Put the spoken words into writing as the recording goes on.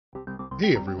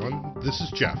Hey everyone, this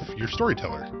is Jeff, your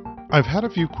storyteller. I've had a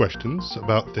few questions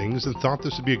about things and thought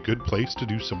this would be a good place to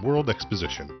do some world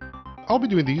exposition. I'll be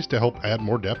doing these to help add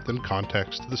more depth and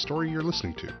context to the story you're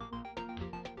listening to.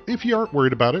 If you aren't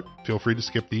worried about it, feel free to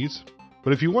skip these,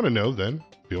 but if you want to know, then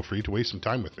feel free to waste some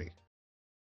time with me.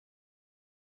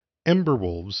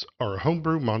 Emberwolves are a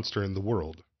homebrew monster in the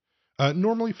world,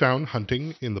 normally found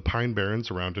hunting in the pine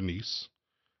barrens around Anese.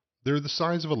 They're the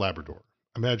size of a Labrador.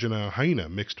 Imagine a hyena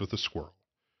mixed with a squirrel.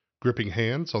 Gripping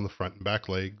hands on the front and back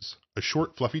legs, a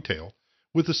short fluffy tail,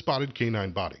 with a spotted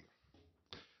canine body.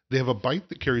 They have a bite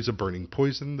that carries a burning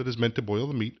poison that is meant to boil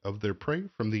the meat of their prey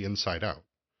from the inside out.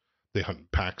 They hunt in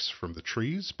packs from the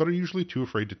trees, but are usually too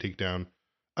afraid to take down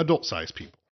adult-sized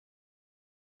people.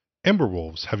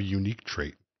 Emberwolves have a unique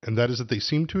trait, and that is that they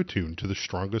seem to attune to the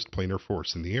strongest planar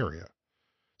force in the area.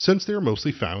 Since they are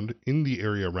mostly found in the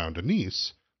area around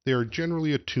Anese, they are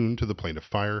generally attuned to the plane of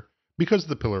fire, because of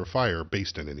the pillar of fire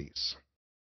based in Anese.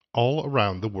 All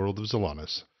around the world of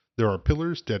Zelanis, there are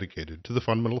pillars dedicated to the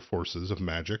fundamental forces of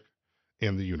magic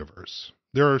and the universe.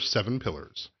 There are 7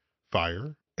 pillars: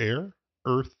 fire, air,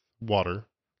 earth, water,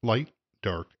 light,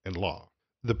 dark, and law.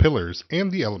 The pillars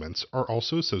and the elements are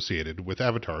also associated with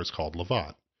avatars called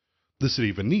Levat. The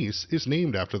city of Anese is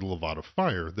named after the Levat of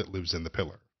fire that lives in the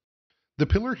pillar. The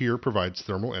pillar here provides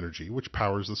thermal energy which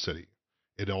powers the city.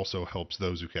 It also helps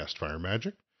those who cast fire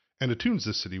magic, and attunes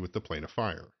the city with the plane of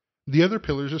fire. The other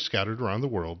pillars are scattered around the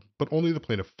world, but only the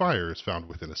plane of fire is found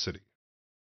within a city.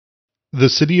 The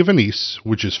city of Anese,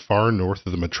 which is far north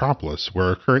of the metropolis where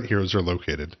our current heroes are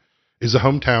located, is the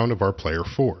hometown of our player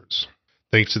 4s.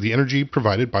 Thanks to the energy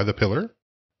provided by the pillar,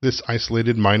 this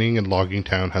isolated mining and logging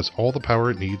town has all the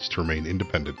power it needs to remain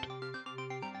independent.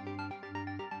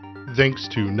 Thanks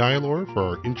to Nihilor for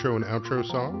our intro and outro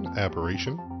song,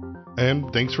 Aberration,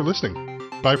 and thanks for listening.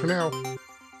 Bye for now.